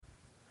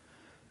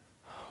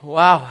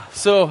Wow.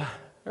 So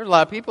there's a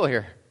lot of people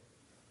here.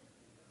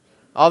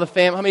 All the how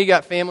many of you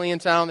got family in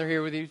town? They're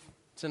here with you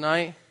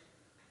tonight.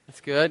 That's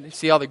good. You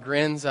see all the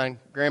grins on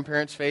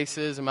grandparents'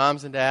 faces and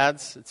moms and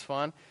dads. It's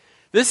fun.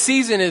 This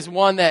season is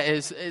one that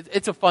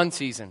it's a fun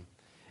season.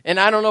 And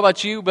I don't know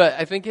about you, but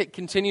I think it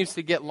continues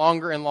to get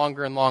longer and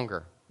longer and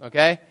longer.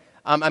 Okay?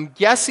 I'm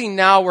guessing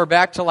now we're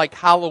back to like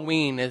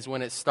Halloween is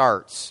when it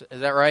starts.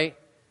 Is that right?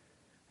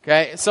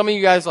 Okay? Some of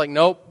you guys are like,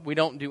 nope, we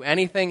don't do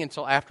anything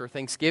until after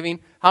Thanksgiving.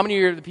 How many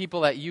are the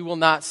people that you will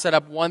not set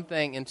up one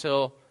thing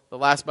until the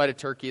last bite of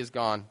turkey is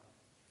gone?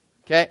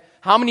 Okay?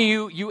 How many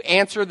of you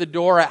answer the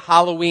door at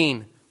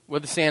Halloween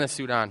with a Santa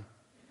suit on?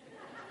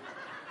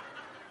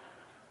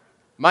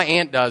 My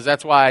aunt does.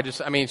 That's why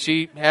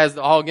she has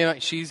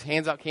she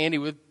hands out candy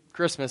with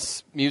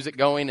Christmas music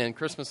going and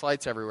Christmas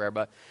lights everywhere.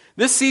 But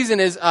this season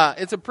it's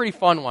a pretty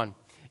fun one.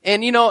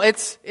 And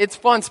it's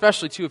fun,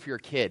 especially too if you're a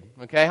kid.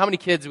 Okay? How many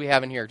kids do we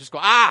have in here? Just go,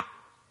 ah!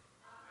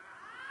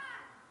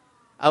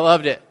 I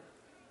loved it.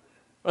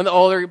 When the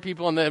older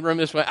people in the room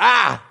just went,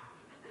 ah!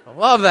 I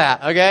love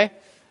that, okay?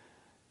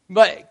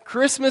 But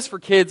Christmas for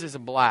kids is a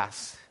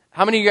blast.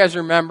 How many of you guys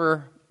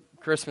remember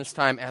Christmas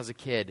time as a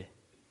kid?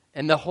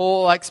 And the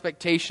whole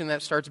expectation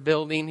that starts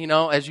building,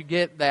 as you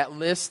get that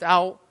list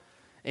out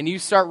and you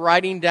start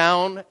writing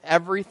down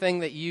everything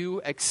that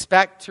you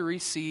expect to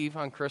receive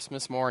on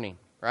Christmas morning,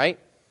 right?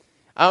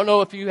 I don't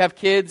know if you have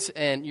kids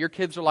and your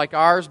kids are like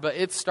ours, but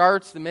it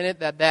starts the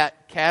minute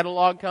that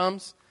catalog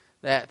comes.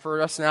 That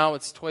for us now,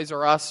 it's Toys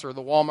R Us or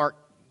the Walmart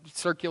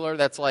circular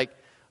that's like,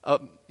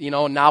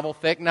 novel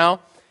thick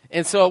now.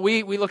 And so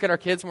we look at our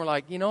kids and we're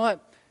like, you know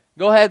what?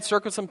 Go ahead,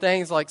 circle some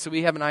things so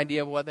we have an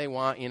idea of what they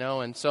want,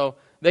 And so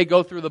they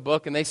go through the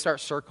book and they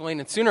start circling.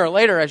 And sooner or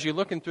later, as you're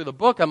looking through the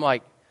book, I'm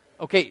like,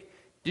 okay,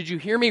 did you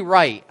hear me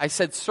right? I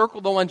said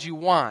circle the ones you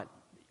want.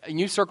 And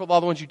you circled all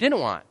the ones you didn't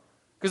want.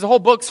 Because the whole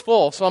book's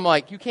full. So I'm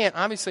like, you can't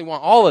obviously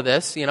want all of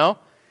this,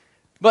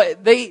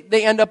 But they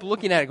end up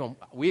looking at it going,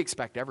 we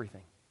expect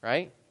everything,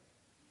 right?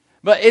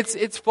 But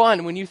it's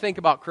fun when you think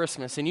about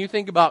Christmas and you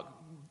think about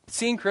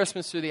seeing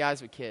Christmas through the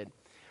eyes of a kid.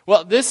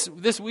 Well,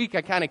 this week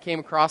I kind of came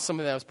across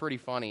something that was pretty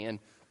funny. And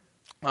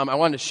I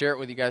wanted to share it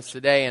with you guys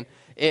today. And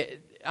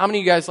how many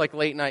of you guys like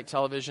late night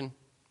television?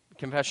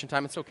 Confession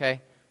time? It's okay.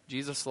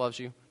 Jesus loves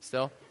you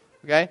still.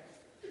 Okay?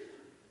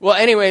 Well,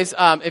 anyways,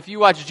 if you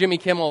watch Jimmy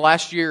Kimmel,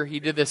 last year he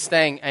did this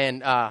thing,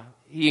 and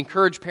he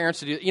encouraged parents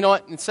to do it. You know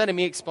what? Instead of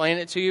me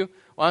explaining it to you,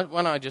 why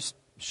don't I just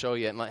show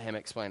you and let him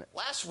explain it?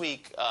 Last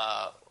week,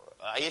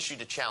 I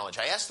issued a challenge.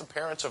 I asked the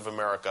parents of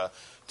America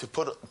to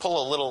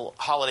pull a little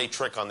holiday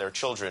trick on their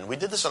children. We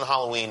did this on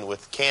Halloween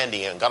with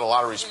candy and got a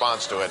lot of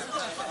response to it.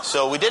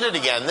 So we did it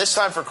again, this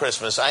time for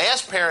Christmas. I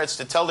asked parents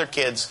to tell their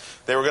kids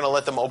they were going to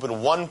let them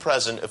open one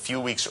present a few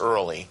weeks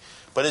early.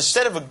 But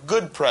instead of a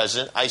good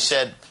present, I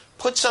said,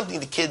 put something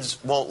the kids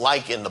won't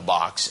like in the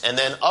box and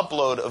then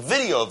upload a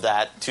video of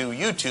that to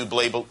YouTube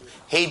labeled,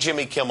 "Hey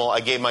Jimmy Kimmel, I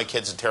gave my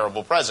kids a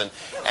terrible present."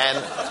 And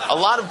a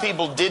lot of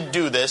people did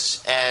do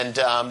this, and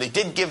they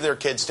did give their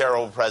kids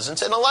terrible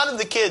presents, and a lot of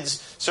the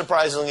kids,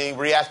 surprisingly,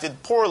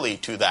 reacted poorly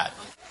to that.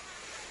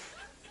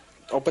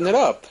 Open it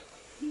up.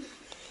 You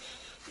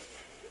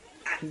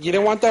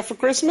didn't want that for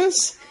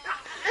Christmas?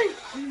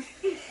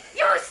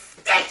 You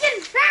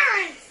stinking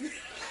parents!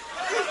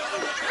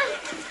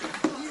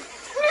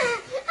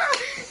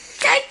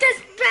 Take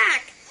this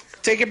back!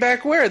 Take it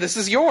back where? This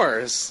is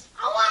yours.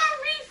 I want a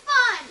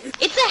refund!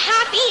 It's a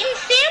half-eaten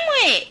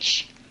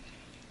sandwich.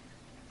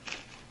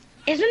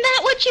 Isn't that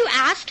what you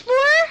asked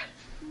for?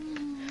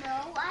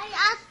 No, I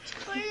asked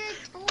for a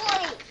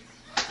toy.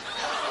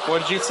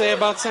 What did you say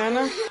about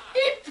Santa?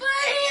 He put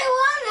me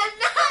on a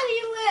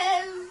naughty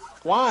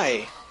list.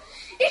 Why?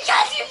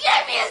 Because you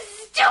gave me a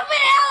stupid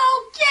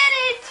Hello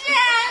Kitty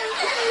dress.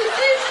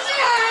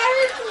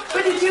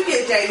 What did you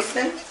get,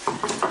 Jason?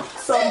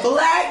 Some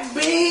black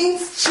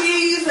beans,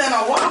 cheese, and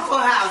a Waffle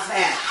House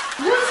hat.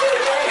 What's in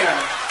there?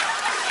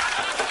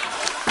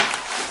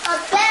 A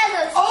bag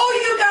of... Oh,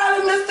 you got a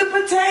Mr.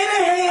 Potato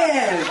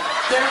Head.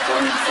 They're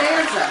from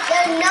Santa.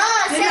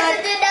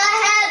 Santa did not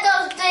have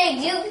those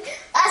things.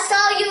 I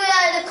saw you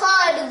in the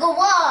car in the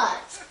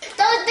garage.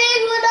 Those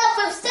things were not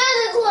from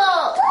Santa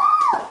Claus.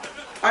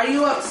 Are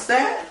you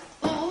upset?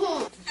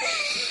 Mm-hmm.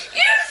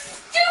 You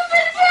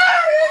stupid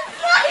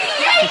parents! I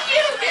hate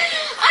you!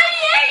 I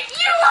hate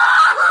you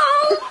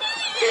all!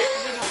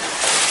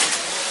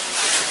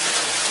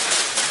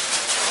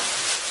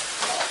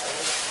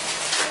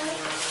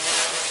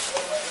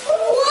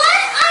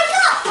 What? I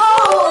got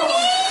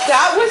ponies?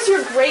 That was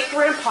your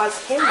great-grandpa's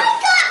hammer. I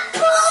got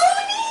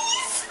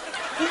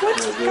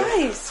ponies?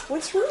 Guys,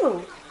 what's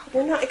wrong?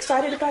 You're not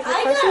excited about your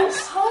I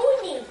presents? got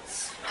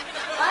ponies.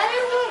 I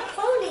don't want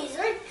ponies.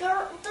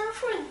 They're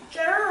for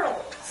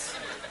girls.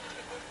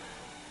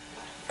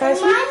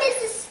 Guys, Mine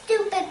is a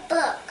stupid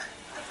book.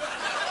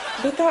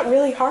 we thought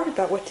really hard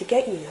about what to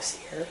get you this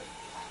year.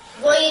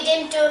 Well, you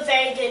didn't do a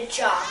very good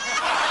job.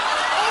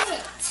 What is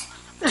it?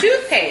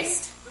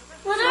 Toothpaste.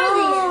 What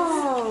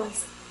are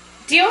these?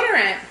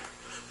 Deodorant.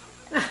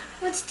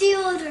 What's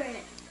deodorant?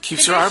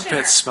 Keeps your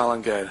armpits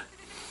smelling good.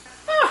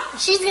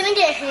 She's gonna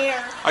get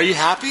hair. Are you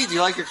happy? Do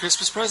you like your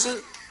Christmas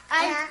present?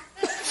 I.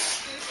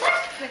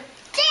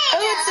 Oh,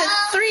 it's a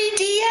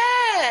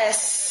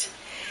 3DS.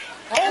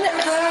 And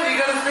You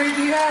got a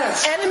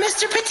 3DS. a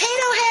Mr.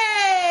 Potato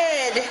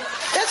Head.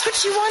 That's what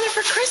you wanted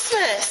for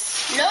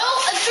Christmas. No,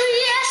 a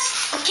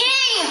 3DS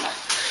game.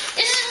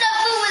 This is the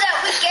food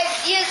that we get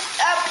used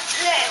up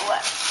today.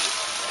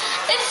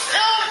 It's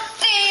so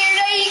dear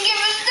that you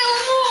give us the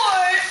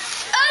more.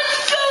 I'm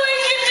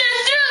going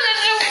to throw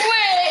this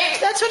away.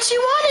 That's what you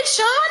wanted,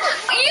 Sean.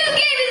 You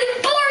gave me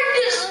the board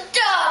to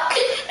stop,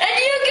 and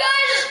you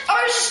guys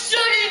are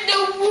such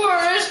the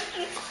worst.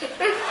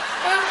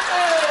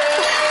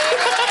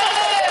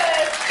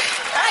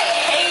 I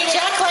hate it.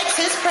 Jack likes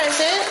his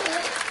present.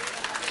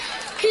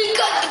 He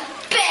got the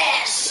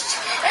best,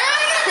 and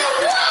I got the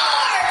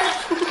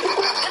worst.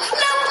 It's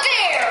not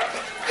fair.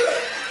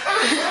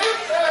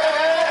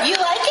 You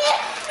like it?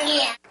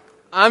 Yeah.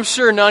 I'm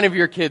sure none of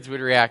your kids would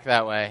react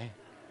that way.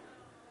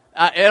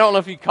 I don't know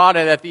if you caught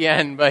it at the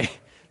end, but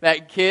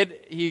that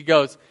kid, he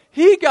goes,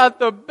 he got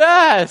the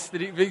best.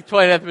 And he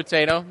pointed at the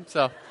potato.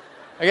 So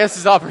I guess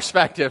it's all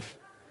perspective.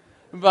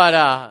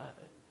 But,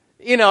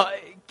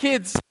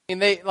 kids,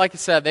 they, like I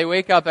said, they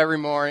wake up every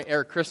morning,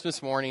 or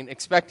Christmas morning,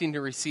 expecting to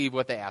receive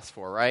what they ask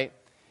for, right?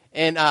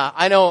 And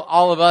I know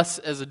all of us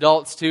as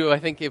adults, too, I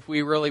think if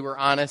we really were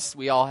honest,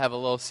 we all have a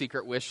little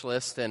secret wish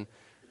list. And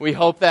we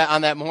hope that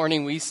on that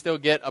morning we still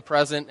get a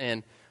present.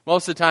 And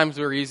most of the times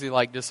we're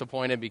easily,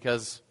 disappointed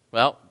because,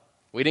 well,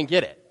 we didn't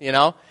get it,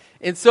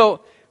 And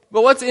so,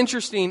 but what's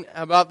interesting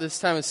about this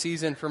time of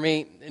season for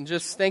me, and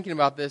just thinking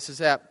about this, is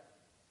that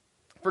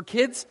for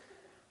kids,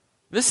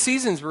 this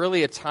season's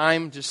really a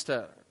time just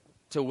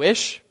to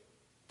wish,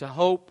 to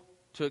hope,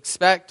 to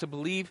expect, to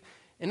believe,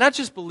 and not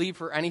just believe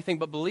for anything,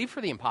 but believe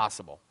for the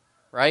impossible,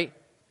 right?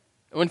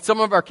 When some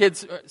of our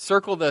kids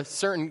circle the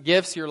certain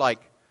gifts, you're like,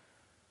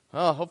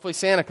 oh, hopefully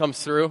Santa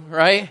comes through,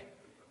 right?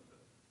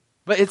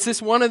 But it's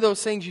just one of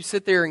those things you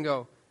sit there and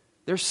go,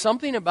 there's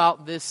something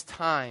about this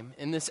time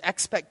and this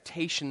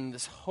expectation,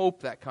 this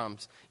hope that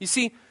comes. You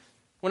see,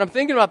 when I'm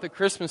thinking about the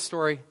Christmas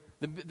story,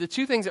 the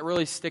two things that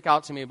really stick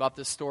out to me about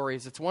this story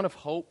is it's one of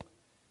hope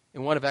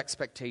and one of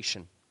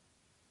expectation.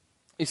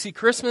 You see,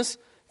 Christmas,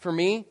 for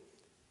me,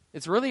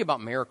 it's really about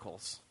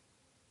miracles.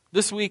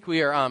 This week we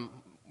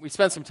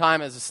spent some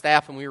time as a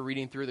staff and we were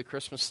reading through the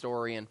Christmas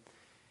story. And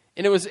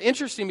it was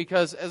interesting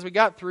because as we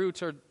got through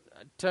to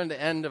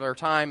the end of our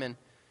time, and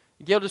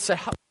Gail just said,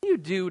 how do you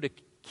do to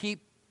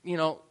keep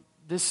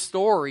this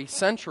story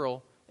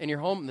central in your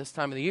home this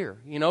time of the year?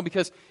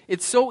 Because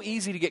it's so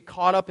easy to get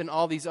caught up in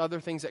all these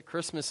other things that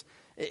Christmas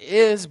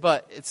is,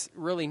 but it's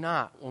really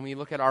not when we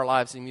look at our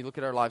lives and we look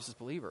at our lives as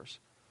believers.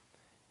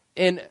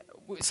 And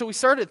so we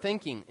started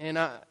thinking, and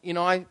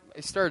I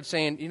started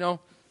saying,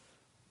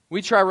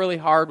 we try really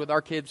hard with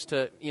our kids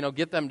to,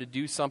 get them to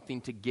do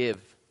something to give.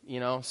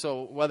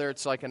 So whether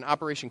it's like an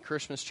Operation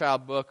Christmas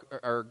Child book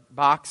or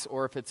box,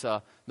 or if it's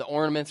the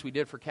ornaments we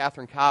did for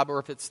Catherine Cobb, or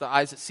if it's the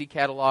Eyes at Sea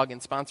catalog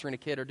and sponsoring a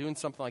kid or doing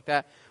something like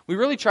that, we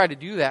really try to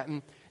do that.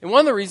 And one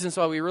of the reasons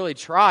why we really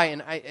try,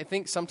 and I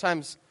think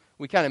sometimes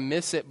we kind of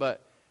miss it,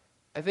 but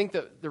I think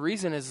the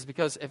reason is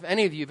because if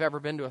any of you have ever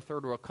been to a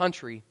third world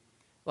country,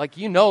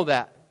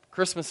 that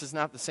Christmas is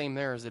not the same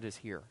there as it is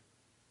here,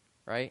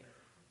 right?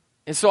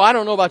 And so I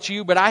don't know about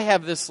you, but I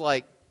have this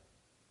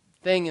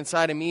thing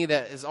inside of me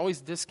that is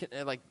always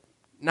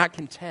not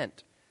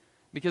content,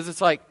 because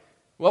it's like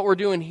what we're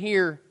doing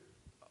here,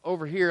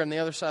 over here on the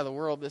other side of the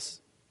world,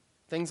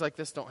 things like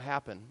this don't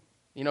happen.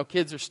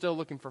 Kids are still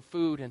looking for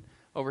food, and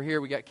over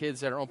here we got kids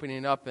that are opening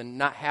it up and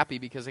not happy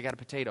because they got a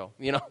potato.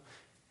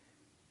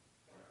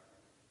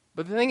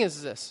 But the thing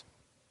is this: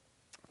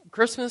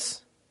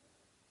 Christmas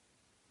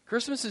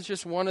is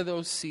just one of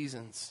those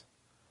seasons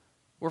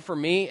where, for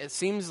me, it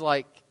seems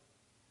like,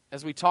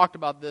 as we talked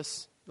about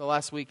this the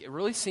last week, it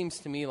really seems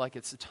to me like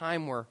it's a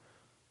time where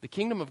the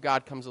kingdom of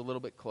God comes a little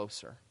bit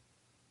closer.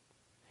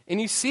 And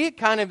you see it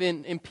kind of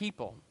in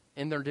people,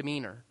 in their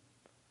demeanor.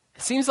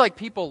 It seems like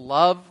people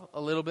love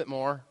a little bit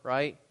more,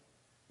 right?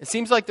 It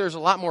seems like there's a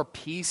lot more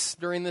peace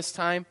during this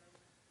time.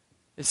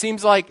 It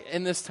seems like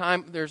in this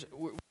time,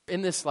 we're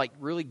in this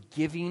really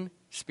giving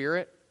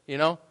spirit,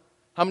 How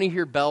many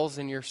hear bells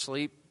in your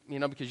sleep,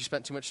 because you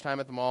spent too much time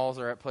at the malls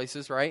or at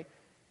places, right?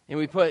 And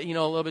we put, a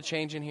little bit of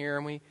change in here,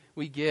 and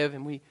we give,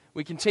 and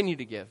we continue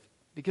to give,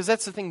 because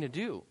that's the thing to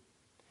do.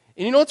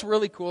 And what's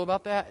really cool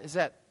about that is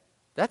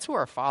that's who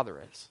our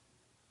Father is.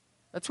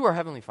 That's who our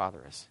Heavenly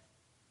Father is.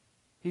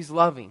 He's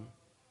loving.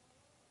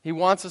 He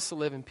wants us to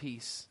live in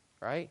peace,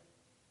 right?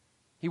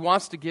 He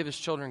wants to give His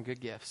children good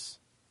gifts.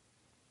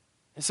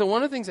 And so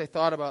one of the things I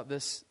thought about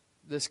this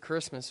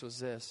Christmas was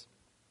this.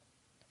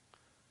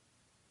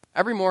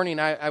 Every morning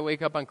I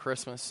wake up on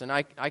Christmas, and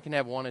I can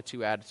have one of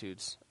two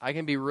attitudes. I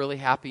can be really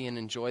happy and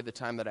enjoy the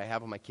time that I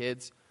have with my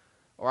kids,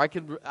 or I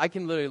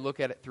can literally look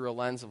at it through a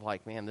lens of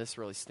man, this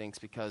really stinks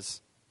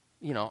because,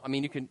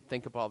 you can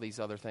think of all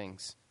these other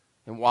things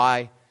and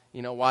why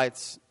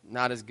it's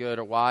not as good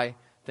or why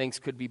things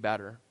could be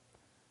better.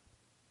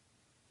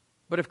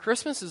 But if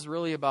Christmas is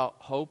really about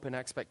hope and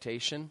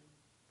expectation,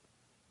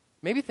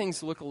 maybe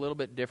things look a little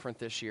bit different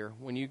this year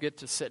when you get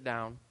to sit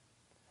down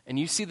and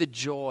you see the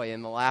joy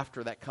and the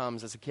laughter that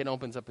comes as a kid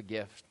opens up a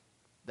gift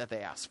that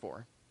they asked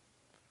for.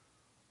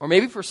 Or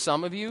maybe for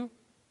some of you,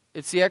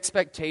 it's the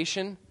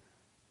expectation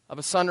of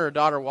a son or a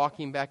daughter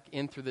walking back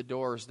in through the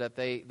doors that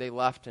they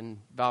left and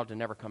vowed to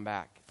never come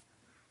back.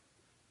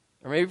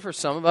 Or maybe for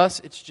some of us,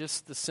 it's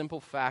just the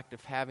simple fact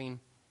of having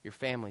your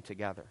family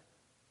together.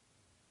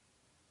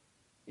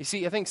 You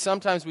see, I think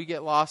sometimes we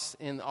get lost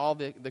in all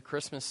the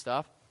Christmas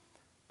stuff,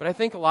 but I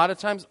think a lot of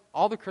times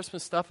all the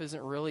Christmas stuff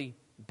isn't really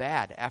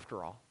bad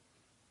after all.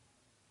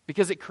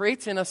 Because it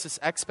creates in us this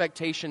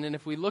expectation, and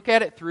if we look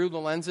at it through the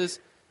lenses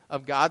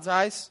of God's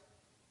eyes,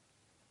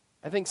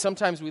 I think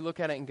sometimes we look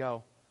at it and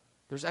go,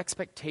 there's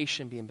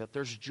expectation being built,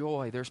 there's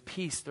joy, there's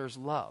peace, there's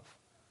love.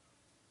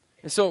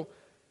 And so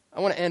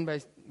I want to end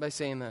by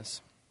saying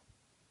this.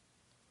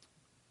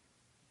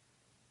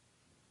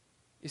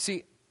 You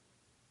see,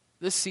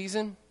 this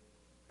season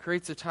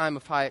creates a time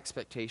of high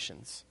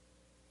expectations.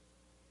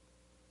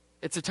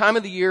 It's a time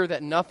of the year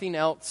that nothing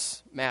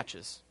else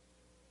matches.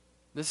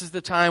 This is the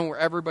time where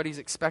everybody's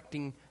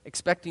expecting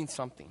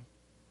something.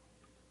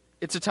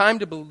 It's a time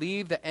to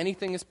believe that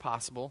anything is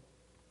possible.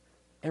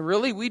 And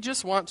really, we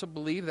just want to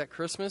believe that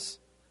Christmas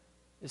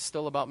is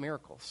still about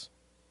miracles.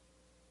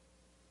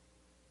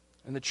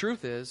 And the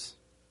truth is,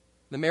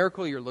 the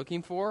miracle you're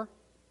looking for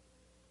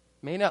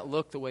may not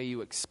look the way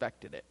you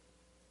expected it.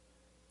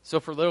 So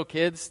for little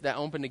kids that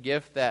opened a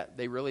gift that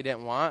they really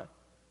didn't want,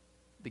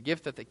 the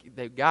gift that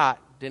they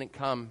got didn't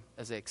come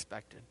as they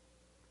expected.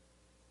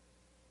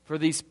 For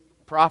these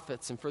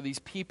prophets and for these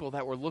people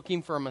that were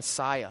looking for a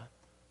Messiah,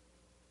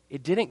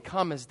 it didn't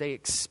come as they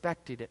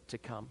expected it to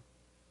come.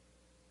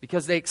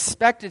 Because they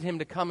expected him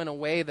to come in a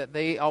way that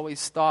they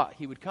always thought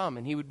he would come.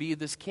 And he would be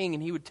this king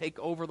and he would take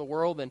over the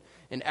world and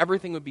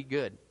everything would be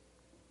good.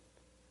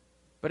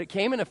 But it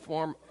came in a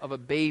form of a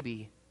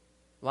baby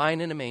lying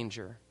in a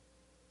manger.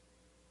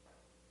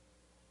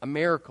 A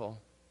miracle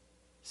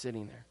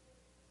sitting there.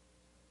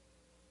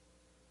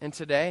 And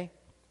today,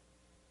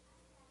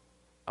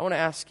 I want to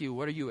ask you,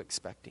 what are you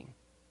expecting?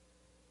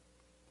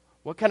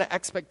 What kind of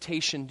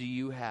expectation do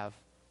you have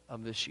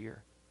of this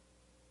year?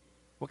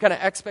 What kind of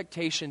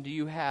expectation do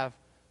you have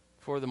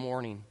for the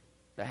morning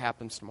that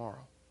happens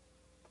tomorrow?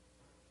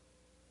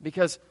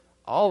 Because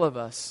all of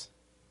us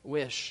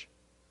wish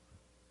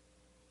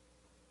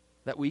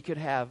that we could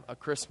have a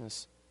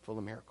Christmas full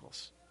of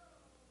miracles.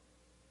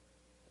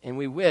 And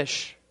we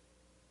wish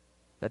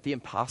that the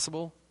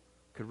impossible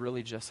could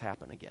really just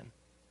happen again.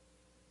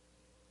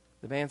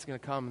 The band's going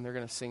to come and they're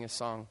going to sing a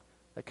song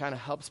that kind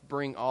of helps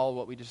bring all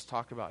what we just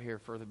talked about here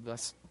for the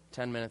best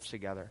 10 minutes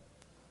together.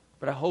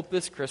 But I hope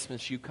this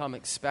Christmas you come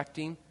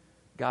expecting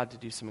God to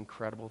do some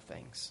incredible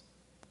things.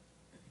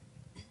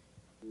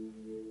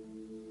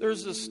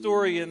 There's a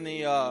story in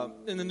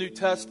the New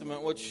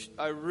Testament which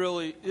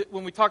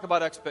when we talk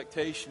about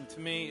expectation,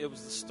 to me it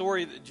was the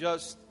story that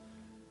just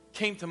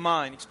came to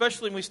mind,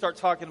 especially when we start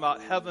talking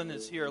about heaven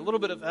is here. A little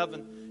bit of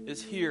heaven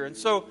is here. And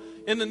so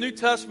in the New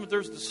Testament,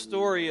 there's the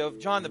story of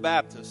John the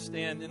Baptist.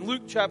 And in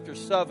Luke chapter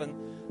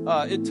 7,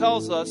 it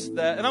tells us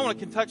that, and I want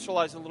to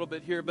contextualize a little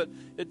bit here, but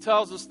it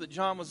tells us that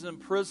John was in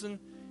prison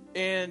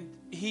and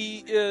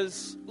he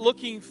is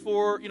looking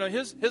for,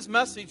 his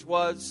message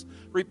was,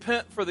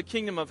 repent for the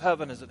kingdom of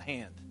heaven is at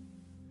hand.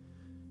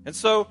 And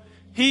so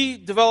he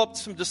developed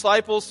some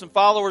disciples, some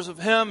followers of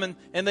him,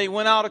 and they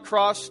went out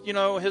across,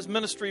 his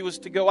ministry was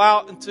to go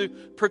out and to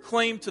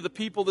proclaim to the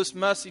people this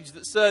message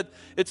that said,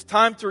 it's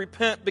time to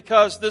repent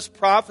because this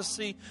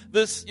prophecy,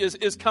 this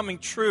is coming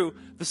true.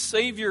 The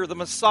Savior, the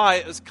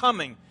Messiah is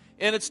coming.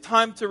 And it's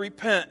time to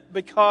repent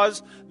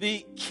because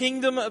the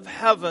kingdom of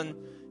heaven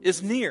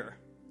is near.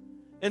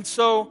 And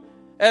so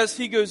as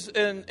he goes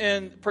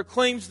and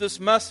proclaims this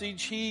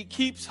message, he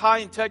keeps high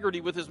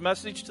integrity with his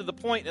message to the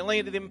point it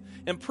landed him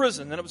in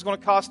prison, and it was going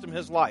to cost him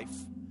his life.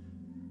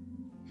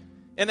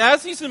 And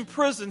as he's in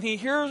prison, he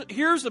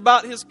hears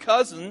about his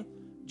cousin,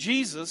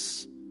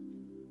 Jesus,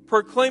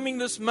 proclaiming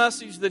this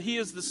message that he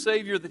is the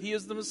Savior, that he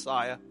is the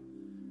Messiah.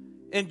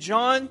 And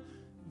John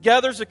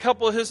gathers a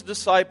couple of his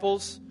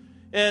disciples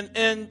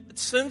and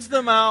sends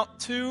them out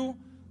to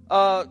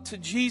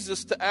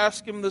Jesus to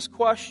ask him this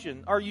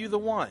question, are you the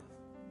one?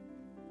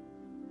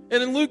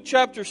 And in Luke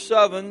chapter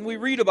 7, we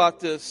read about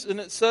this, and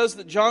it says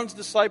that John's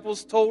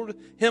disciples told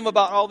him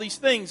about all these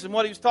things, and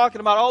what he was talking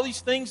about, all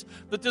these things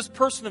that this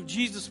person of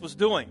Jesus was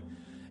doing.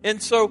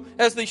 And so,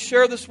 as they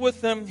share this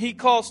with them, he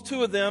calls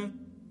two of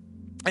them,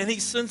 and he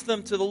sends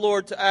them to the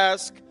Lord to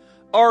ask,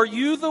 are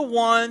you the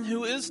one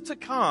who is to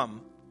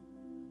come,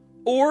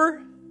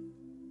 or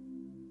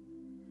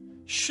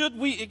should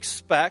we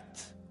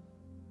expect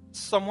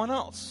someone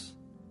else?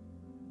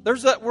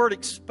 There's that word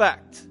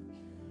expect.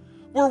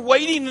 We're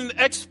waiting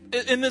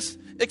in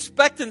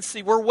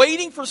expectancy. We're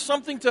waiting for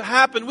something to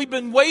happen. We've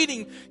been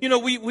waiting.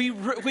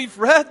 We've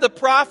read the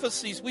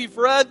prophecies. We've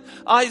read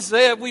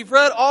Isaiah. We've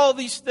read all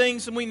these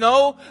things, and we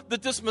know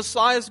that this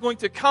Messiah is going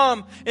to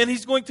come, and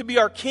He's going to be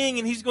our King,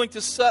 and He's going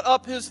to set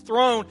up His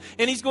throne,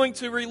 and He's going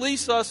to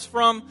release us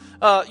from,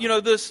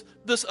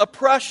 this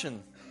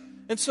oppression.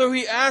 And so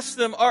He asked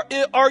them,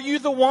 are you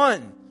the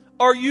one?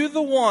 Are you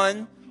the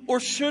one? Or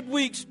should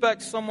we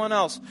expect someone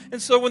else?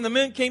 And so when the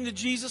men came to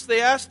Jesus,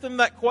 they asked him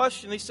that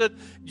question. They said,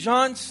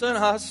 John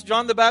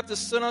the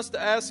Baptist sent us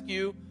to ask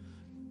you,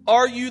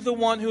 are you the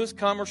one who has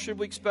come, or should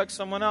we expect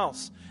someone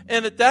else?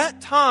 And at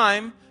that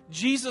time,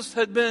 Jesus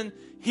had been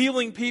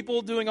healing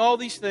people, doing all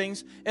these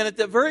things. And at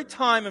that very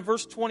time, in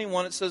verse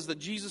 21, it says that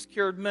Jesus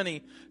cured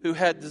many who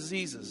had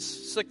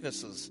diseases,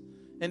 sicknesses,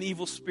 and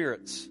evil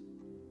spirits.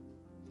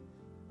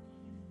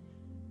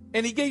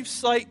 And He gave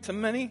sight to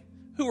many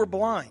who were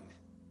blind.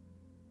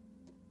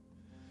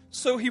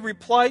 So He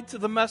replied to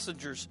the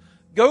messengers,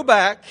 go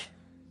back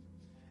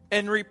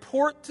and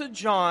report to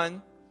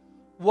John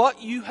what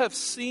you have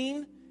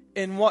seen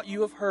and what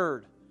you have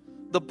heard.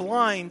 The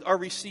blind are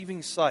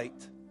receiving sight.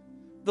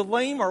 The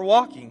lame are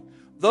walking.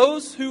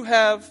 Those who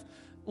have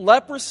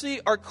leprosy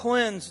are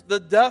cleansed.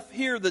 The deaf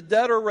hear, the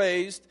dead are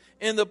raised,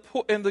 and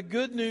the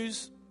good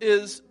news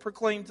is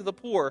proclaimed to the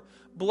poor.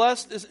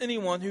 Blessed is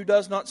anyone who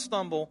does not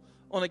stumble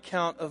on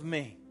account of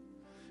me.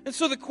 And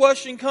so the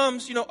question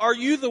comes, are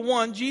you the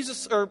one?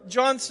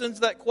 John sends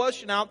that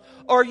question out.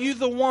 Are you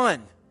the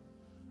one?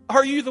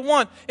 Are you the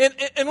one?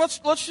 And let's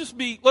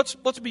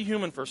be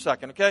human for a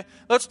second, okay?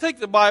 Let's take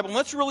the Bible and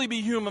let's really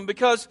be human,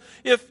 because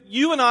if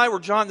you and I were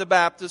John the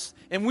Baptist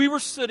and we were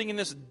sitting in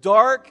this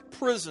dark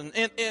prison,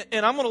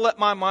 and I'm going to let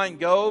my mind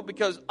go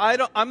because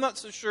I'm not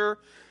so sure.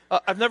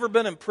 I've never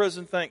been in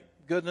prison, thank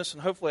goodness,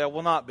 and hopefully I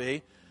will not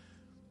be.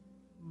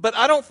 But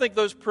I don't think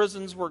those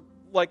prisons were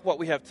like what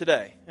we have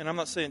today. And I'm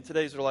not saying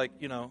today's are like,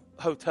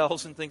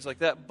 hotels and things like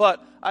that.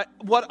 But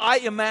what I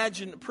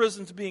imagine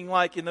prisons being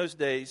like in those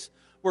days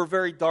were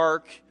very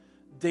dark,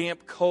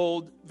 damp,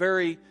 cold,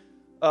 very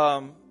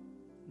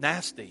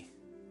nasty.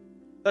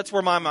 That's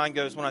where my mind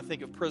goes when I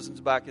think of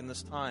prisons back in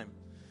this time.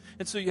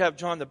 And so you have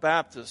John the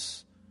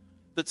Baptist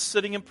that's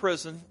sitting in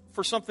prison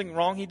for something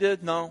wrong he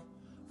did? No.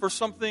 For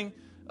something,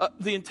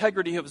 the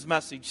integrity of his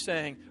message,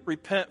 saying,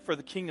 repent, for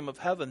the kingdom of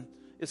heaven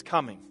is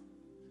coming.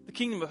 The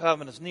kingdom of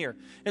heaven is near.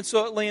 And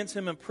so it lands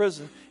him in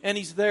prison, and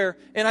he's there.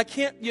 And I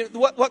can't,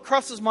 what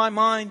crosses my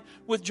mind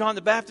with John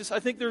the Baptist, I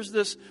think there's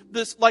this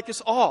like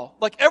us all,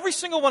 like every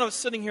single one of us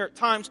sitting here at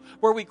times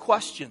where we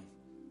question,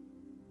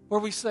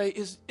 where we say,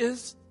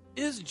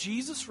 is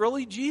Jesus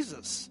really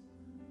Jesus?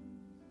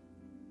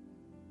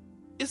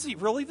 Is He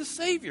really the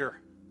Savior?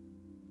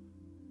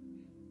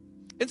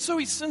 And so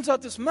He sends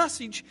out this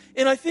message,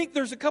 and I think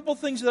there's a couple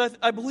things that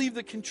I believe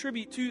that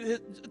contribute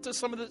to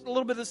some of this, a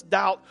little bit of this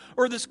doubt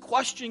or this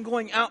question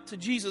going out to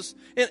Jesus.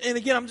 And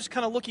again, I'm just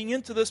kind of looking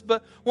into this,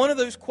 but one of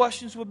those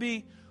questions would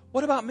be,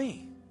 what about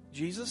me,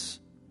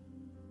 Jesus?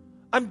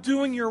 I'm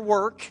doing your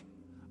work.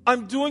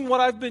 I'm doing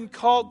what I've been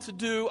called to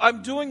do.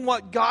 I'm doing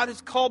what God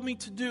has called me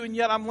to do, and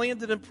yet I'm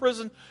landed in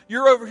prison.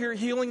 You're over here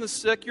healing the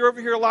sick. You're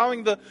over here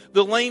allowing the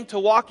lame to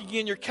walk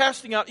again. You're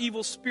casting out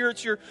evil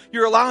spirits. You're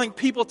allowing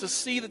people to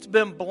see that's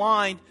been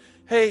blind.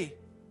 Hey,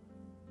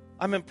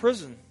 I'm in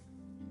prison.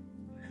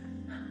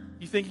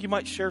 You think you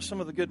might share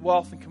some of the good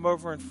wealth and come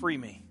over and free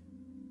me?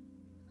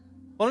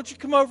 Why don't you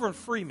come over and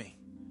free me?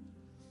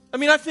 I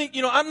mean, I think,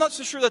 I'm not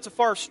so sure that's a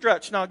far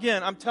stretch. Now,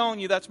 again, I'm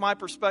telling you, that's my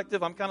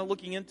perspective. I'm kind of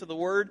looking into the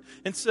Word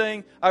and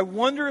saying, I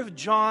wonder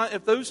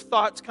if those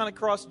thoughts kind of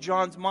cross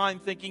John's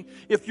mind, thinking,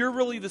 if you're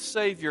really the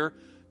Savior,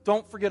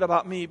 don't forget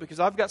about me,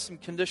 because I've got some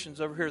conditions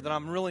over here that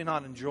I'm really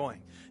not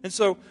enjoying. And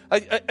so I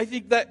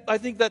think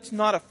that's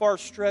not a far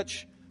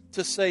stretch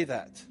to say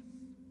that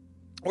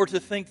or to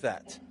think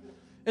that.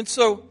 And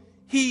so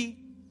he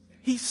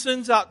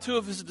sends out two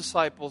of his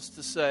disciples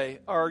to say,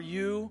 are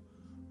you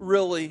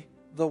really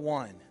the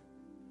one?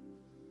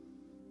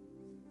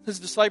 His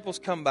disciples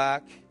come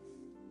back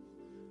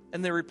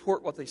and they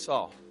report what they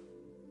saw.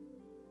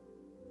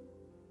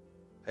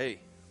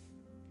 Hey,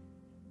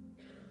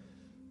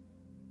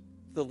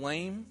 the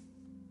lame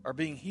are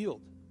being healed.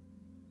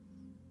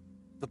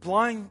 The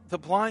blind,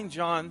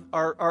 John,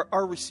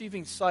 are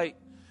receiving sight.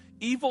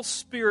 Evil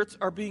spirits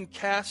are being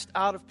cast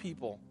out of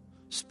people.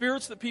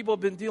 Spirits that people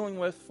have been dealing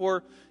with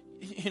for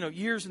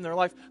years in their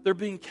life, they're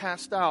being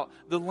cast out.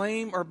 The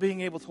lame are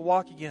being able to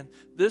walk again.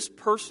 This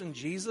person,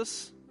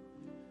 Jesus,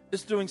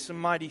 is doing some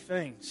mighty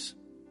things.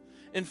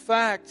 In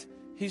fact,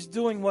 He's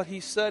doing what He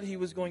said He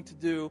was going to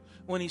do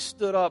when He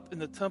stood up in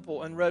the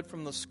temple and read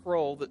from the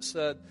scroll that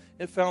said,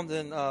 it found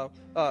in,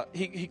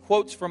 he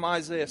quotes from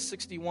Isaiah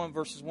 61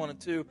 verses 1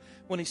 and 2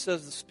 when He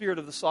says, the Spirit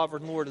of the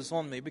Sovereign Lord is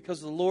on me, because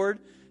the Lord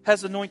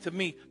has anointed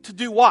me to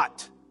do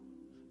what?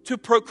 To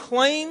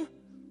proclaim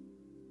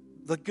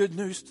the good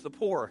news to the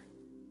poor.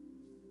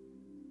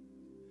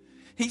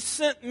 He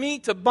sent me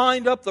to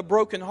bind up the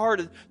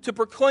brokenhearted, to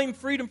proclaim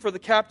freedom for the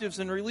captives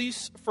and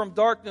release from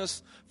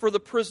darkness for the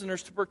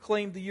prisoners, to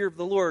proclaim the year of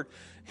the Lord.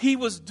 He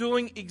was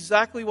doing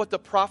exactly what the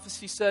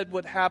prophecy said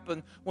would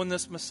happen when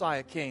this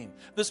Messiah came.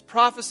 This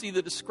prophecy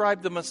that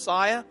described the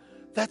Messiah,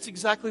 that's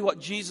exactly what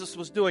Jesus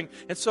was doing.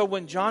 And so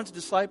when John's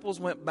disciples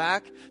went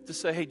back to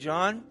say, hey,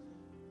 John,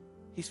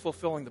 he's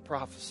fulfilling the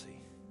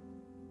prophecy.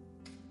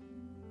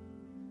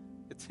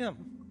 It's him.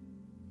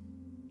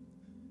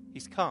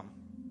 He's come.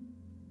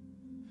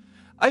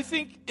 I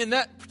think in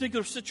that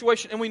particular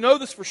situation, and we know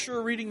this for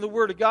sure reading the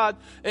Word of God,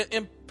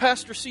 and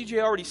Pastor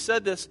CJ already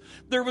said this,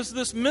 there was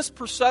this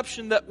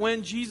misperception that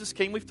when Jesus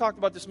came, we've talked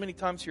about this many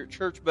times here at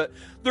church, but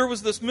there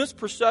was this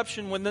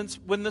misperception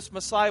when this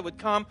Messiah would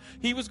come,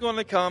 he was going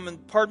to come,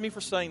 and pardon me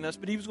for saying this,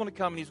 but he was going to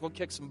come and he was going to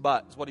kick some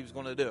butt, is what he was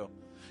going to do.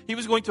 He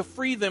was going to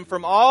free them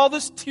from all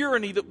this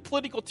tyranny, the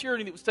political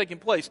tyranny that was taking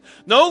place.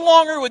 No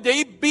longer would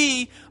they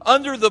be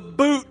under the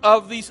boot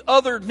of these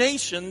other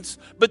nations,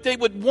 but they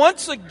would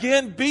once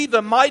again be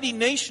the mighty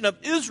nation of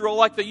Israel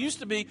like they used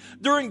to be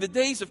during the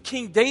days of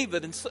King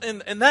David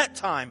and that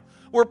time,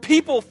 where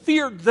people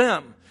feared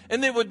them.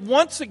 And they would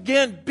once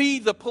again be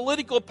the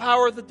political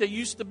power that they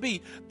used to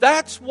be.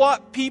 That's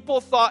what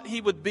people thought he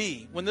would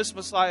be when this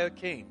Messiah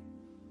came.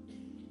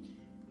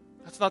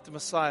 That's not the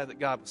Messiah that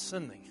God was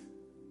sending.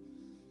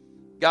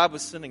 God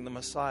was sending the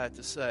Messiah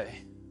to say,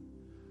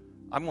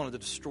 I'm going to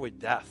destroy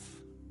death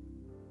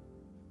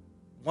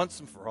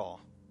once and for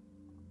all.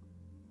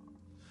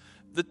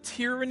 The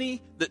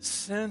tyranny that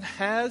sin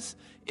has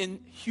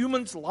in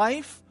humans'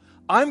 life,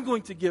 I'm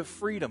going to give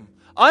freedom.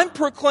 I'm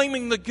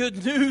proclaiming the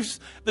good news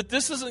that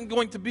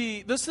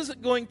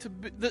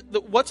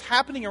what's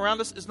happening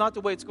around us is not the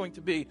way it's going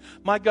to be.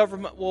 My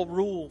government will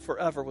rule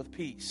forever with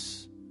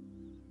peace.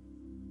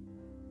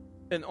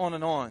 And on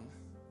and on.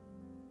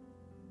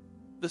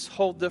 This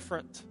whole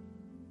different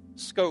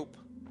scope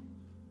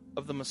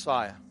of the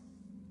Messiah.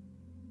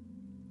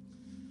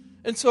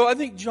 And so I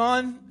think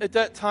John, at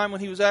that time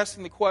when he was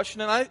asking the question,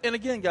 and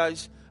again,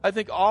 guys, I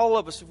think all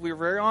of us, if we are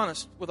very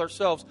honest with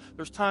ourselves,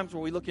 there's times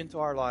where we look into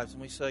our lives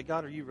and we say,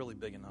 God, are you really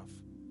big enough?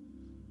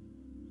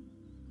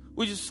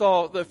 We just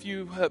saw, if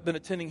you have been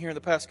attending here in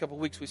the past couple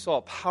of weeks, we saw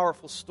a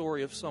powerful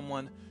story of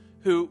someone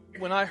who,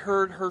 when I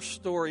heard her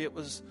story,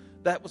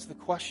 that was the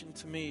question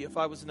to me if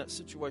I was in that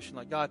situation,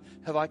 like, God,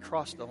 have I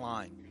crossed the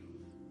line?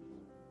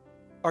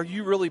 Are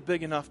you really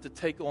big enough to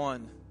take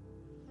on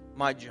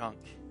my junk?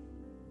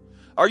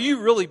 Are you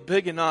really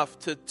big enough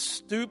to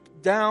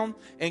stoop down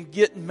and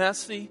get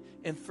messy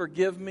and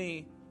forgive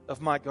me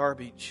of my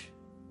garbage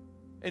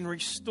and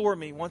restore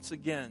me once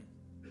again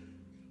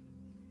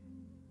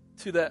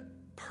to that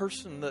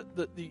person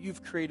that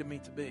you've created me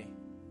to be?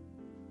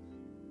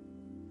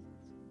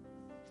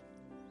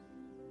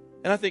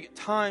 And I think at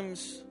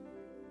times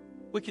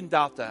we can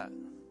doubt that.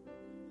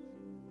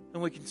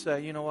 And we can say,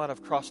 you know what,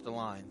 I've crossed the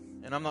line.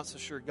 And I'm not so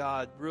sure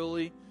God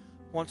really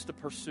wants to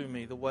pursue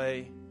me the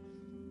way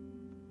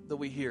that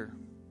we hear.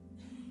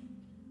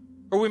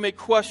 Or we may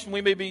question,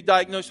 we may be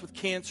diagnosed with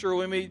cancer, or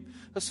we may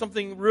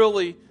something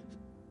really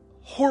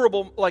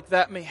horrible like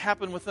that may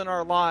happen within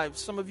our lives.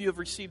 Some of you have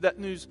received that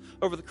news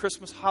over the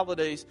Christmas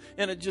holidays,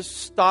 and it just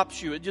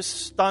stops you. It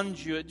just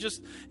stuns you. It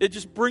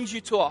just brings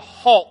you to a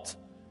halt.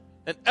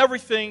 And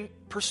everything,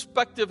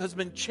 perspective has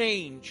been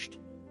changed.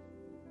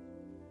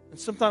 And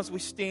sometimes we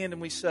stand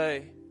and we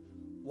say,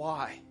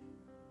 why?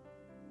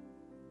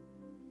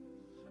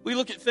 We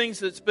look at things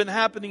that's been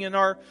happening in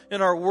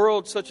our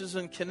world, such as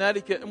in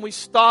Connecticut, and we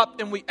stop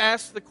and we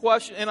ask the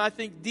question, and I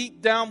think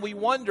deep down we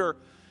wonder,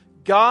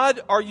 God,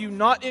 are you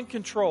not in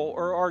control,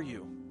 or are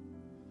you?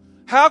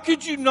 How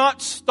could you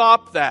not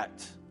stop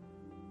that?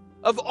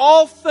 Of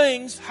all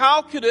things,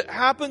 how could it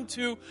happen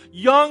to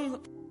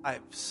young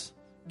lives?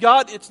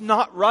 God, it's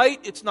not right,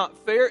 it's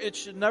not fair, it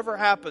should never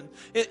happen.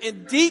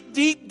 And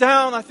deep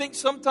down, I think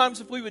sometimes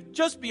if we would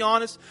just be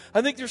honest,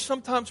 I think there's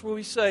sometimes where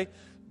we say,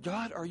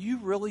 God, are you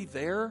really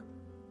there?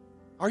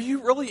 Are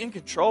you really in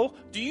control?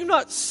 Do you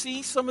not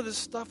see some of this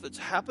stuff that's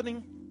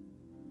happening?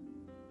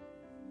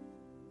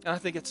 And I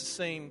think it's the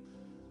same,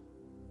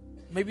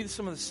 maybe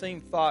some of the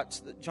same thoughts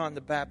that John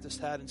the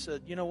Baptist had and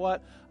said, you know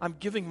what? I'm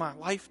giving my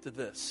life to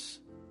this.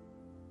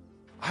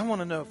 I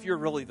want to know if you're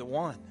really the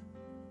one.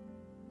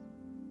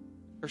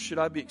 Or should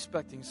I be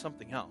expecting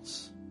something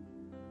else?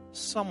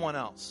 Someone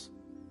else.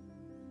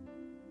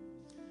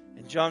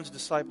 And John's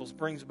disciples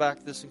brings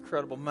back this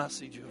incredible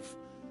message of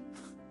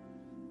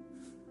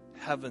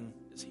heaven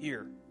is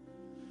here.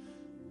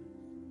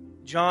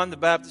 John the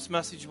Baptist's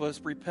message was,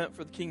 repent,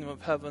 for the kingdom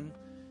of heaven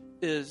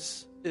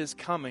is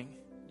coming.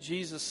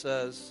 Jesus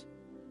says,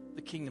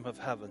 the kingdom of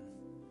heaven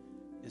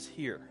is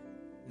here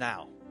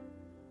now.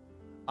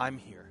 I'm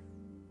here.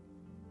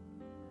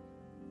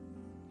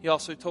 He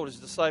also told his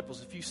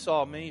disciples, if you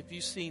saw me, if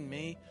you've seen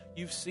me,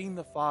 you've seen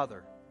the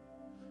Father.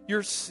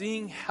 You're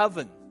seeing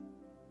heaven.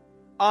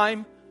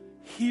 I'm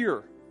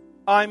here.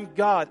 I'm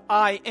God.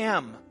 I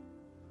am.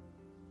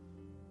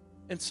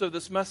 And so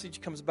this message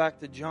comes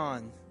back to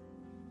John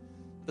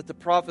that the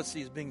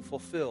prophecy is being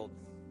fulfilled.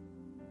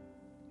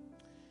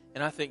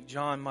 And I think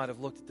John might have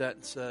looked at that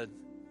and said,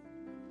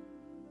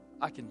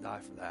 I can die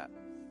for that.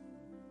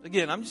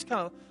 Again, I'm just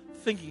kind of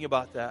thinking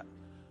about that.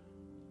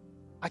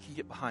 I can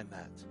get behind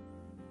that.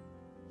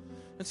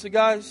 And so,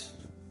 guys,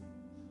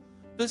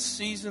 this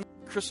season,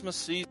 Christmas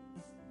season,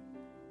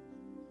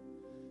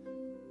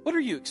 what are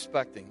you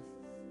expecting?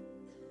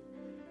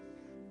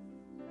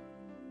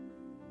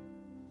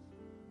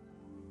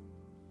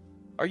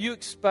 Are you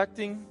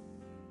expecting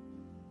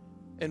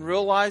and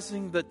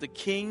realizing that the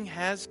King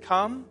has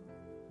come?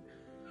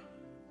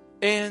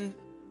 And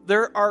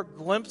there are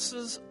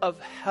glimpses of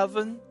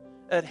heaven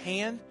at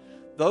hand.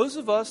 Those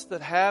of us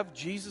that have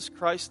Jesus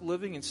Christ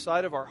living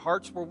inside of our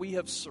hearts, where we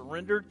have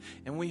surrendered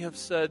and we have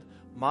said,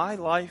 my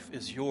life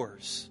is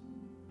yours.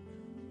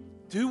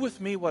 Do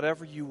with me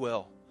whatever you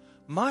will.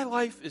 My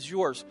life is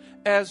yours.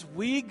 As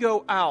we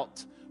go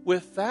out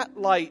with that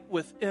light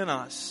within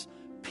us,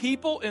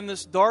 people in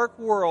this dark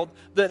world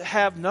that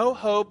have no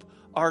hope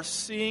are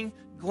seeing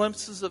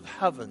glimpses of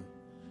heaven.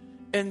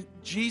 And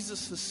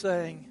Jesus is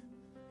saying,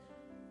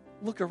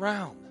 look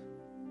around.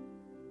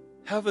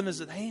 Heaven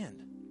is at hand.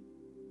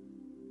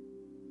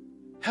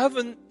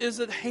 Heaven is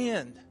at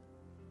hand.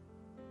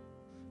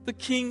 The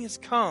King has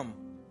come.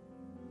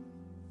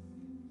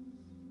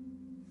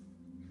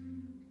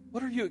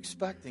 What are you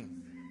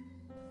expecting?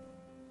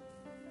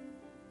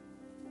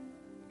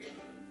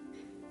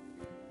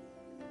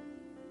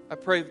 I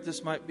pray that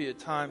this might be a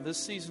time, this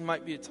season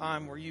might be a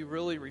time where you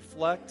really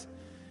reflect.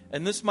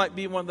 And this might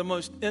be one of the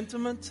most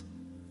intimate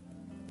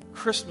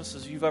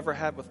Christmases you've ever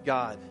had with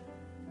God.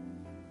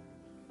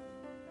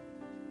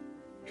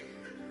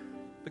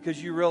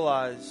 Because you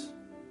realize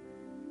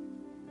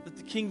that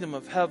the kingdom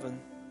of heaven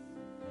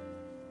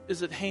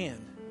is at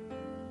hand.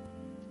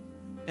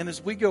 And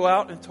as we go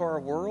out into our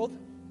world,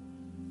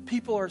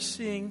 people are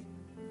seeing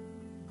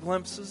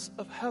glimpses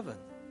of heaven.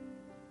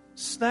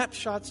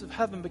 Snapshots of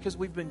heaven, because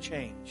we've been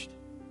changed.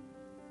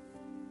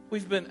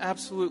 We've been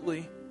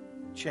absolutely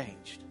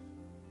changed.